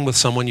of living with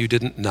someone you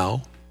didn't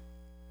know?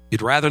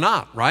 You'd rather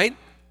not, right?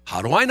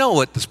 How do I know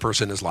what this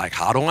person is like?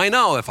 How do I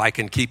know if I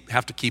can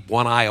have to keep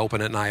one eye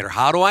open at night? Or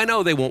how do I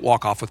know they won't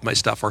walk off with my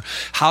stuff? Or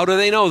how do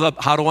I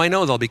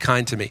know they'll be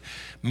kind to me?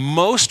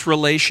 Most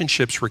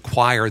relationships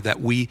require that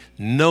we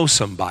know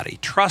somebody.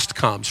 Trust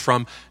comes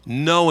from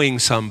knowing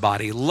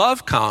somebody.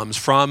 Love comes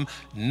from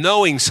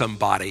knowing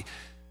somebody.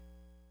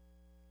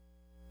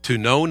 To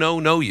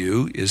know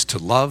you is to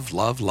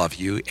love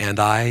you, and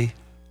I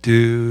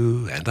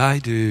do.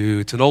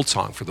 It's an old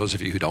song for those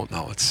of you who don't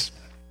know. It's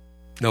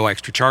no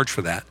extra charge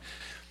for that.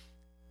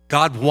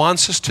 God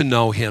wants us to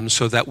know him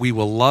so that we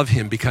will love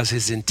him because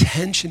his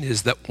intention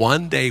is that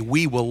one day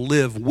we will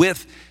live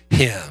with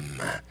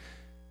him.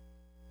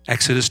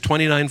 Exodus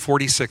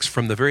 29:46,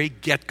 from the very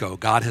get-go,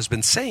 God has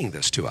been saying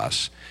this to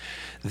us.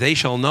 They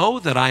shall know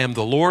that I am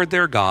the Lord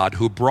their God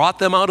who brought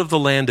them out of the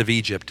land of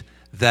Egypt,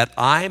 that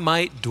I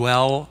might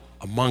dwell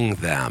among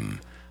them.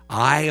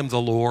 I am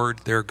the Lord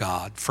their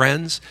God.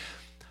 Friends,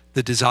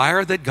 the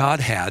desire that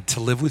God had to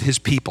live with his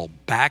people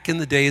back in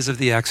the days of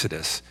the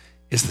Exodus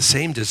is the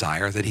same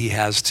desire that he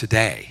has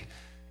today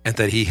and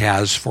that he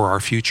has for our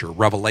future.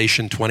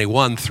 Revelation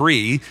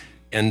 21:3,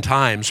 end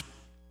times,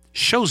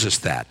 shows us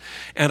that.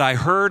 And I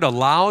heard a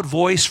loud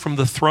voice from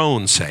the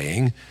throne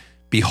saying,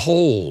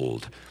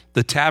 behold,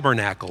 the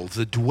tabernacle,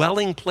 the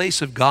dwelling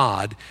place of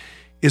God,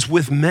 is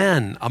with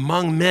men,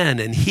 among men,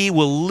 and he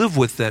will live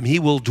with them. He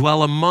will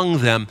dwell among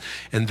them,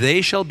 and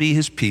they shall be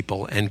his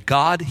people, and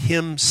God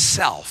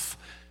himself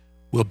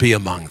will be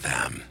among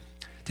them.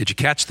 Did you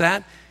catch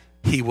that?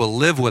 He will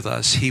live with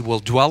us. He will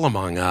dwell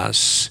among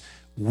us.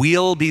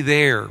 We'll be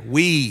there.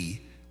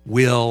 We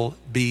will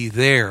be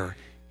there.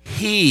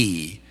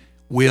 He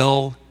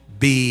will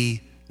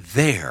be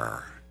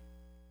there.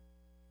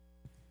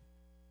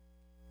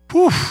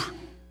 Whew.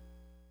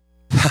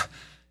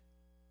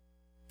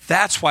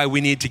 That's why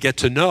we need to get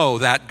to know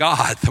that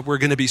God that we're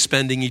going to be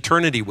spending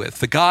eternity with.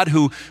 The God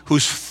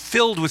who's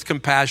filled with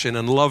compassion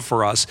and love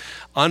for us,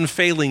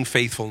 unfailing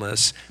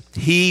faithfulness.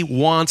 He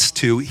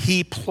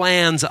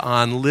plans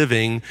on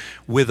living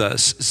with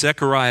us.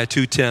 Zechariah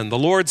 2:10. The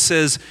Lord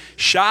says,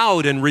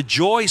 shout and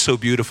rejoice, O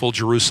beautiful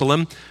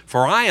Jerusalem,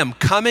 for I am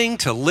coming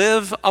to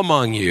live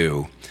among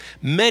you.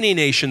 Many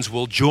nations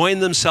will join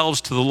themselves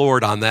to the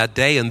Lord on that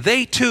day, and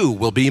they too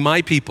will be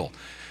my people.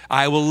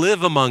 I will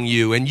live among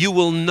you, and you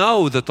will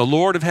know that the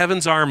Lord of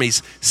heaven's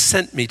armies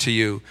sent me to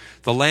you.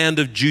 The land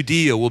of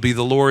Judea will be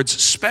the Lord's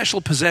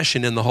special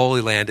possession in the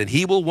Holy Land, and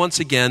he will once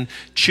again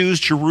choose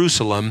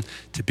Jerusalem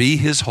to be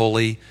his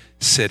holy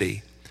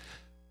city.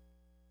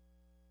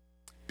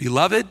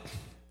 Beloved,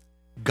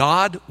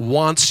 God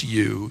wants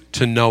you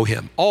to know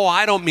him. Oh,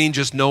 I don't mean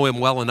just know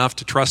him well enough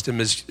to trust him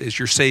as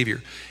your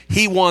Savior.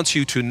 He wants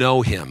you to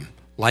know him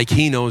like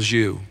he knows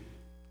you.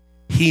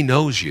 He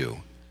knows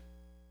you.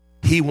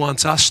 He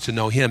wants us to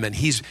know him, and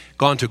he's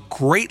gone to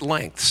great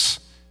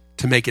lengths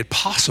to make it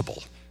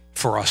possible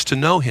for us to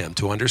know him,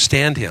 to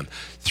understand him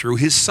through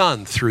his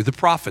Son, through the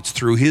prophets,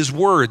 through his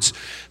words,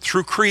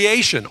 through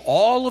creation.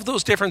 All of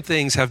those different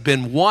things have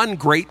been one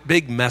great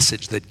big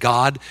message that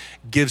God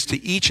gives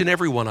to each and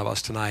every one of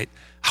us tonight.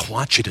 I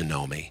want you to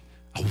know me.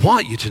 I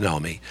want you to know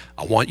me.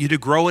 I want you to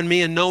grow in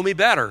me and know me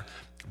better,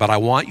 but I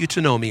want you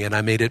to know me, and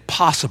I made it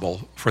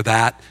possible for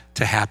that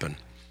to happen.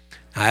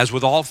 As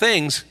with all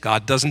things,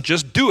 God doesn't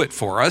just do it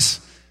for us.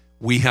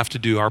 We have to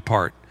do our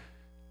part.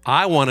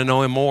 I want to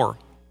know him more.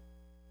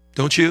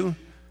 Don't you?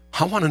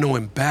 I want to know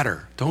him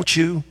better. Don't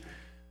you?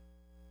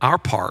 Our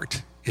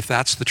part, if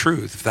that's the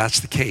truth, if that's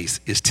the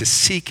case, is to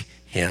seek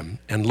him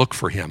and look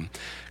for him.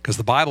 Because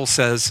the Bible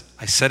says,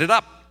 I set it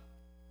up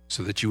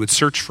so that you would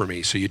search for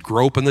me, so you'd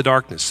grope in the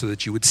darkness, so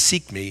that you would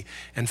seek me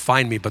and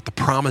find me. But the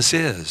promise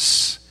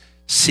is,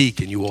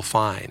 seek and you will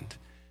find.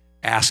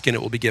 Ask and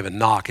it will be given.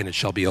 Knock and it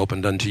shall be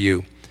opened unto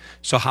you.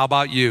 So how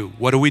about you?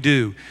 What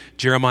do?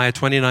 Jeremiah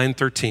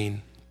 29:13.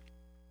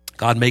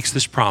 God makes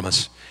this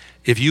promise.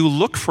 If you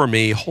look for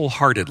me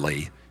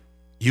wholeheartedly,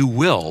 you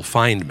will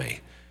find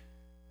me.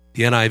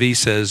 The NIV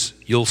says,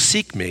 you'll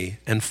seek me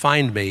and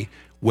find me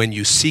when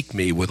you seek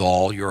me with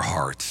all your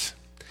heart.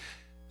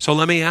 So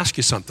let me ask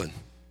you something.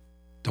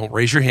 Don't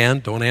raise your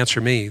hand. Don't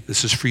answer me.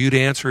 This is for you to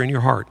answer in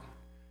your heart.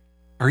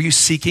 Are you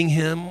seeking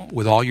him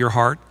with all your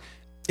heart?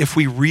 If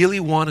we really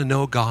want to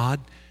know God,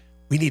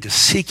 we need to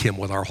seek him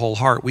with our whole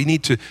heart. We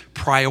need to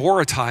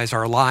prioritize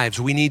our lives.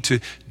 We need to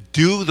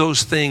do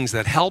those things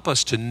that help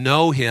us to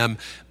know him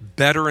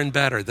better and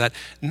better, that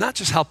not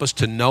just help us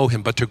to know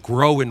him, but to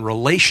grow in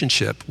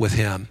relationship with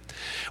him.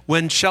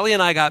 When Shelley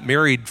and I got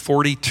married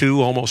 42,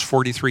 almost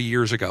 43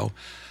 years ago,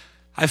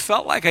 I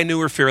felt like I knew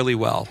her fairly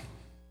well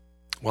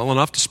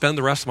enough to spend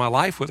the rest of my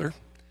life with her.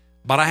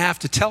 But I have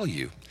to tell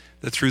you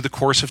that through the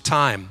course of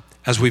time,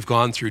 as we've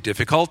gone through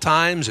difficult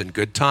times and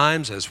good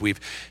times, as we've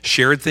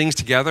shared things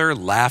together,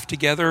 laughed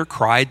together,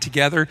 cried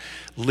together,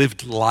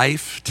 lived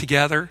life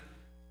together,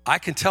 I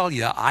can tell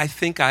you, I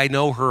think I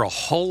know her a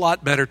whole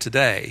lot better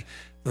today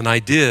than I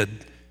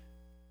did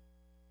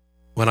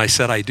when I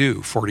said I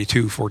do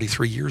 42,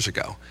 43 years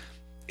ago.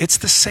 It's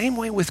the same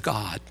way with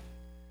God.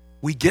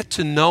 We get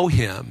to know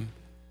him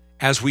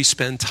as we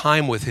spend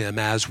time with him,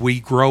 as we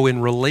grow in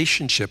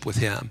relationship with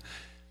him.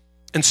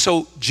 And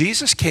so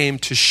Jesus came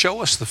to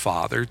show us the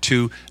Father,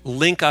 to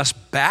link us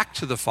back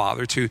to the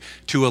Father, to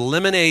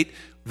eliminate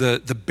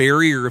the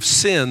barrier of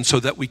sin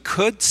so that we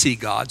could see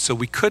God, so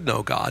we could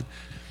know God.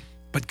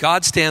 But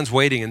God stands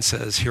waiting and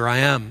says, here I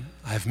am.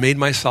 I have made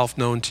myself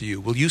known to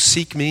you. Will you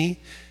seek me?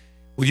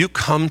 Will you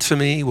come to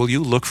me? Will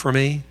you look for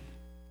me?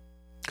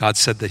 God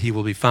said that he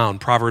will be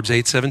found. Proverbs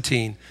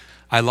 8:17.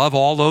 I love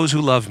all those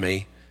who love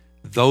me.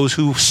 Those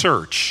who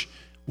search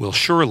will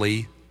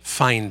surely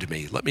find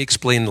me. Let me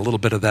explain a little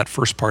bit of that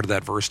first part of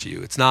that verse to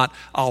you. It's not,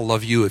 I'll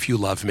love you if you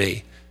love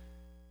me.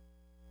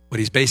 What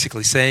he's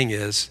basically saying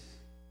is,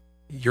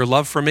 your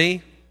love for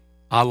me,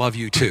 I love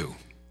you too.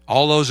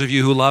 All those of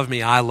you who love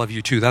me, I love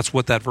you too. That's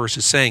what that verse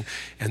is saying.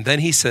 And then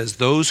he says,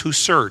 those who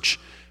search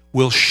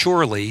will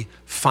surely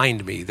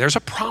find me. There's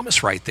a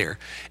promise right there.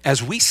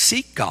 As we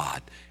seek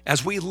God,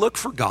 as we look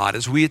for God,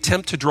 as we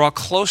attempt to draw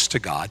close to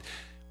God,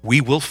 we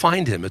will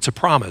find him. It's a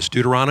promise.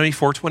 Deuteronomy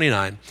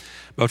 4:29.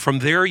 But from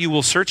there you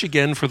will search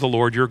again for the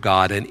Lord your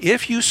God, and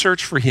if you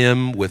search for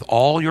him with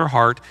all your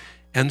heart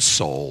and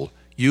soul,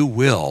 you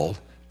will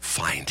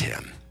find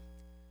him.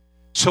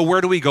 So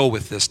where do we go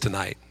with this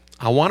tonight?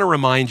 I want to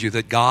remind you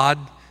that God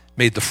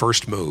made the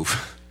first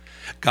move.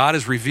 God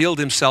has revealed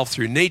himself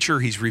through nature.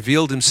 He's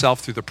revealed himself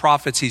through the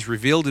prophets. He's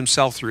revealed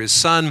himself through his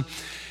Son.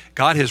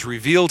 God has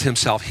revealed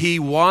himself. He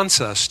wants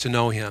us to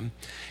know him.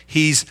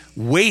 He's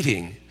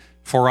waiting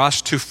for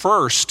us to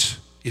first,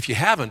 if you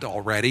haven't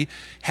already,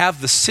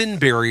 have the sin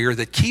barrier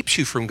that keeps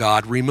you from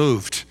God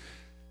removed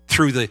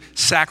through the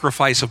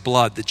sacrifice of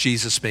blood that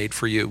Jesus made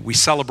for you. We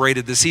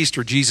celebrated this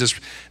Easter Jesus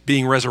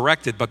being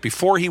resurrected, but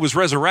before he was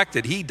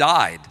resurrected, he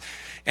died.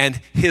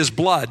 And his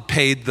blood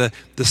paid the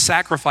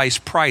sacrifice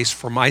price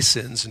for my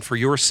sins and for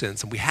your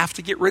sins. And we have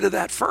to get rid of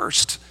that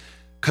first,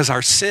 because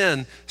our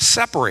sin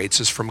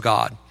separates us from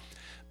God.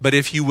 But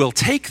if you will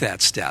take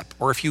that step,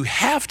 or if you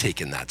have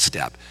taken that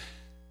step,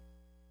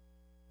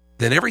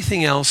 then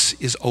everything else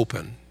is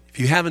open. If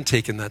you haven't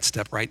taken that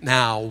step right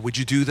now, would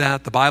you do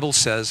that? The Bible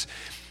says,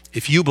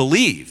 if you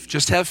believe,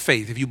 just have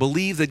faith, if you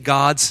believe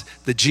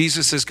that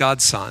Jesus is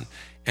God's Son,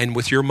 and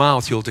with your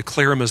mouth you'll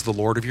declare him as the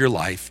Lord of your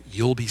life,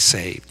 you'll be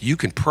saved. You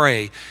can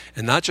pray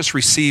and not just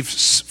receive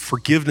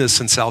forgiveness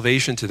and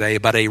salvation today,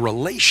 but a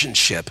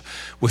relationship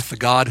with the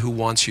God who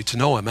wants you to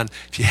know him. And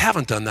if you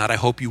haven't done that, I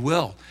hope you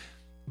will.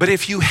 But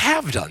if you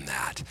have done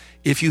that,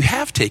 if you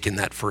have taken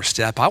that first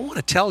step, I want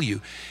to tell you,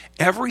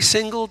 every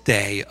single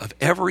day of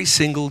every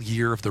single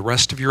year of the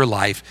rest of your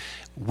life,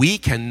 we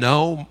can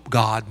know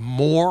God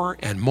more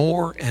and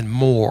more and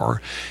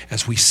more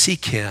as we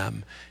seek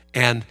him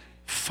and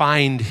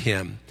find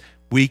him.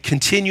 We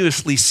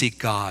continuously seek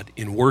God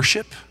in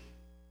worship.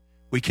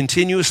 We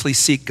continuously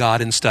seek God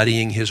in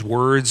studying his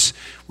words.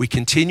 We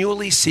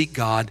continually seek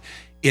God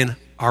in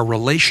our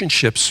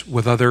relationships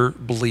with other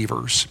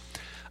believers.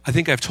 I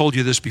think I've told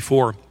you this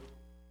before.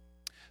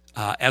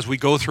 As we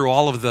go through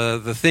all of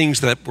the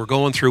things that we're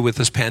going through with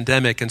this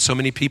pandemic, and so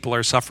many people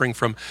are suffering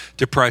from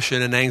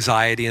depression and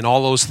anxiety and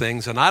all those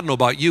things, and I don't know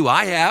about you,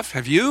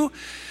 have you?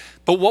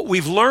 But what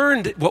we've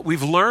learned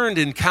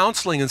in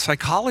counseling and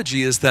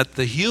psychology is that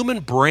the human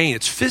brain,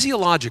 it's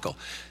physiological.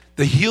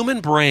 The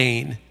human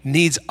brain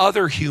needs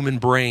other human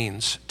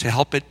brains to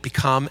help it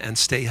become and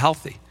stay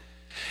healthy.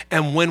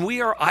 And when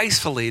we are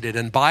isolated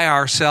and by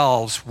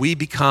ourselves, we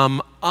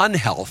become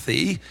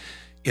unhealthy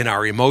in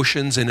our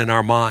emotions and in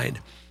our mind.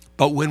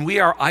 But when we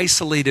are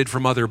isolated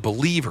from other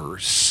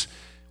believers,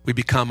 we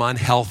become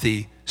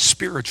unhealthy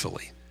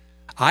spiritually.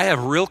 I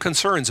have real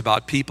concerns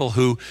about people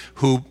who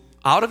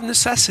out of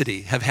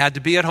necessity have had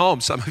to be at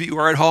home. Some of you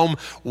are at home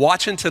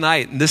watching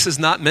tonight, and this is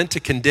not meant to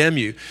condemn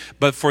you,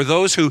 but for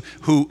those who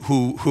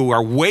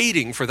are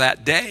waiting for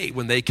that day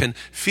when they can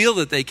feel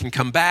that they can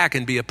come back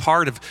and be a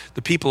part of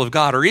the people of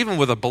God, or even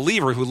with a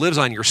believer who lives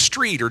on your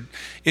street or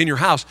in your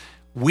house,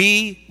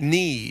 we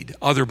need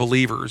other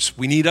believers.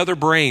 We need other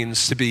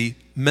brains to be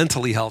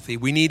mentally healthy.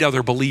 We need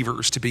other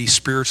believers to be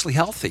spiritually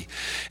healthy.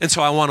 And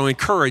so I want to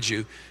encourage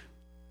you,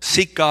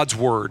 seek God's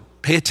word.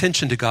 Pay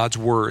attention to God's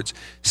words.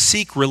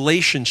 Seek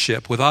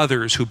relationship with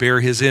others who bear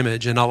his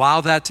image, and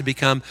allow that to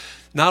become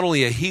not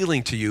only a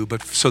healing to you,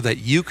 but so that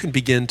you can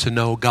begin to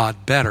know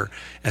God better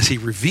as he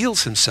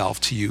reveals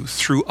himself to you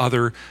through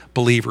other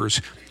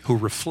believers who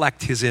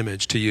reflect his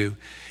image to you.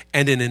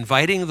 And in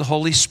inviting the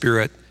Holy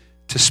Spirit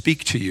to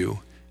speak to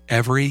you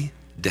every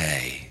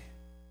day.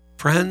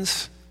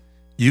 Friends,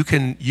 you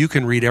can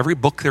read every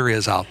book there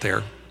is out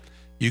there.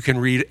 You can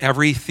read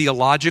every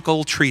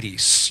theological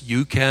treatise.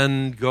 You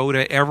can go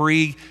to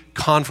every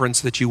conference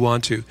that you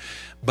want to.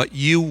 But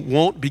you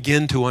won't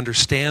begin to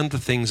understand the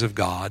things of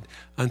God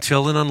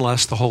until and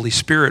unless the Holy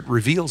Spirit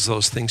reveals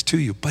those things to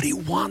you. But he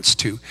wants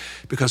to,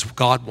 because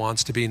God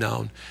wants to be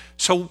known.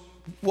 So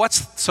what's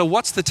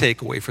the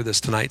takeaway for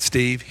this tonight,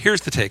 Steve?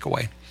 Here's the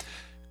takeaway.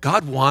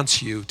 God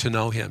wants you to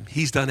know him.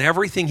 He's done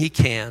everything he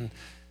can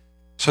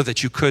so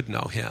that you could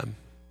know him.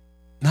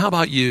 And how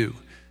about you?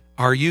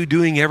 Are you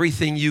doing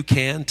everything you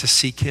can to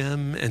seek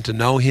him and to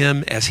know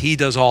him as he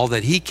does all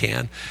that he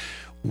can?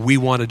 We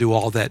want to do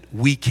all that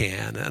we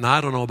can. And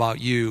I don't know about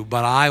you,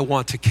 but I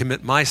want to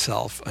commit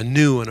myself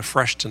anew and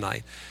afresh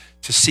tonight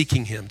to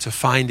seeking him, to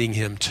finding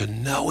him, to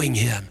knowing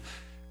him.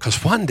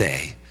 Because one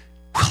day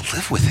we'll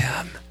live with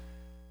him.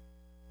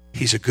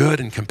 He's a good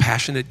and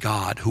compassionate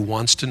God who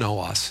wants to know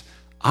us.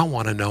 I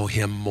want to know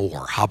him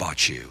more. How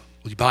about you?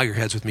 Will you bow your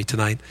heads with me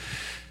tonight?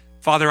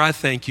 Father, I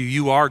thank you.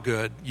 You are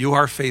good. You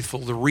are faithful.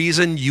 The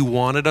reason you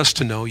wanted us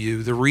to know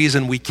you, the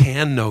reason we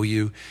can know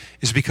you,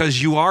 is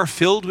because you are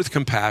filled with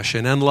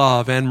compassion and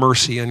love and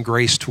mercy and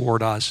grace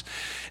toward us.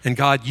 And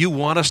God, you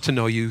want us to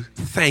know you.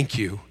 Thank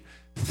you.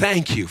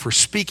 Thank you for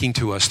speaking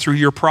to us through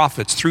your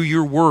prophets, through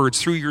your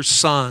words, through your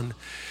Son.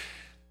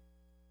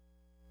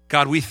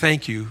 God, we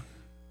thank you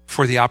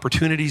for the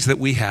opportunities that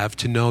we have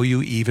to know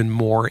you even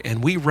more.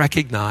 And we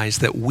recognize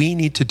that we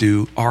need to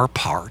do our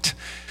part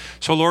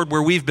So, Lord,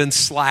 where we've been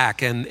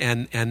slack and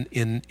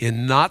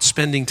in not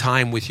spending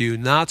time with you,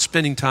 not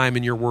spending time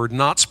in your word,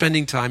 not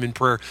spending time in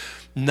prayer,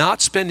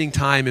 not spending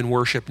time in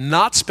worship,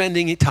 not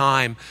spending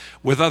time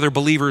with other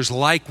believers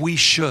like we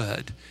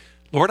should,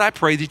 Lord, I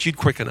pray that you'd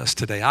quicken us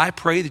today. I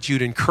pray that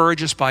you'd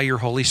encourage us by your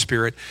Holy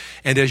Spirit.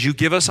 And as you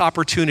give us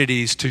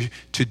opportunities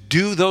to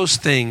do those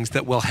things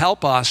that will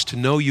help us to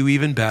know you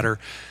even better,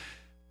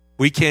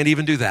 we can't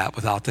even do that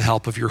without the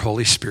help of your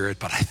Holy Spirit.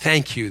 But I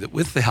thank you that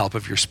with the help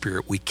of your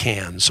Spirit, we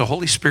can. So,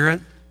 Holy Spirit,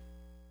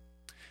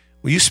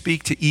 will you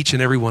speak to each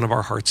and every one of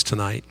our hearts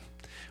tonight?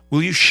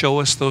 Will you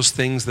show us those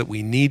things that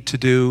we need to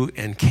do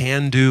and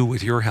can do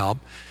with your help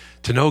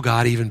to know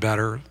God even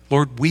better?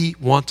 Lord, we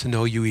want to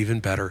know you even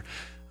better.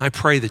 I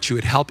pray that you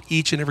would help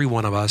each and every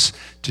one of us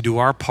to do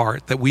our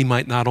part, that we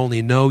might not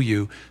only know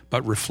you,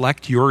 but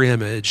reflect your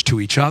image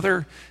to each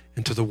other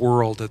and to the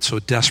world that so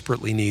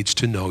desperately needs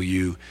to know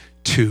you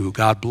too.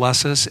 God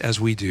bless us as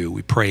we do.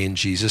 We pray in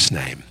Jesus'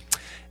 name.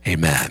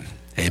 Amen.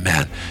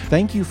 Amen.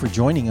 Thank you for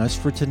joining us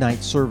for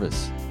tonight's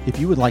service. If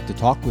you would like to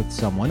talk with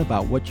someone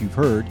about what you've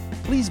heard,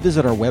 please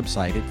visit our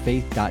website at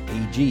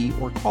faith.ag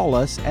or call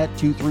us at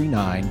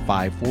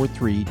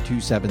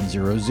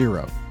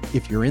 239-543-2700.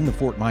 If you're in the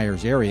Fort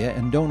Myers area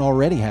and don't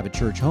already have a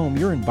church home,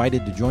 you're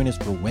invited to join us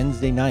for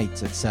Wednesday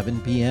nights at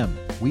 7 p.m.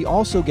 We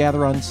also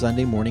gather on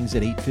Sunday mornings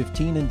at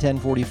 8:15 and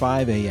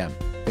 10:45 a.m.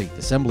 Faith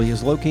Assembly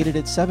is located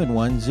at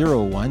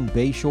 7101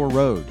 Bayshore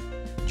Road.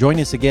 Join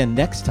us again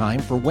next time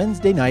for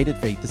Wednesday night at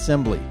Faith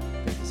Assembly.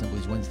 Faith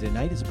Assembly's Wednesday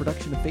night is a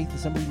production of Faith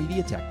Assembly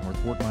Media Tech, North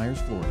Fort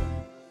Myers,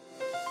 Florida.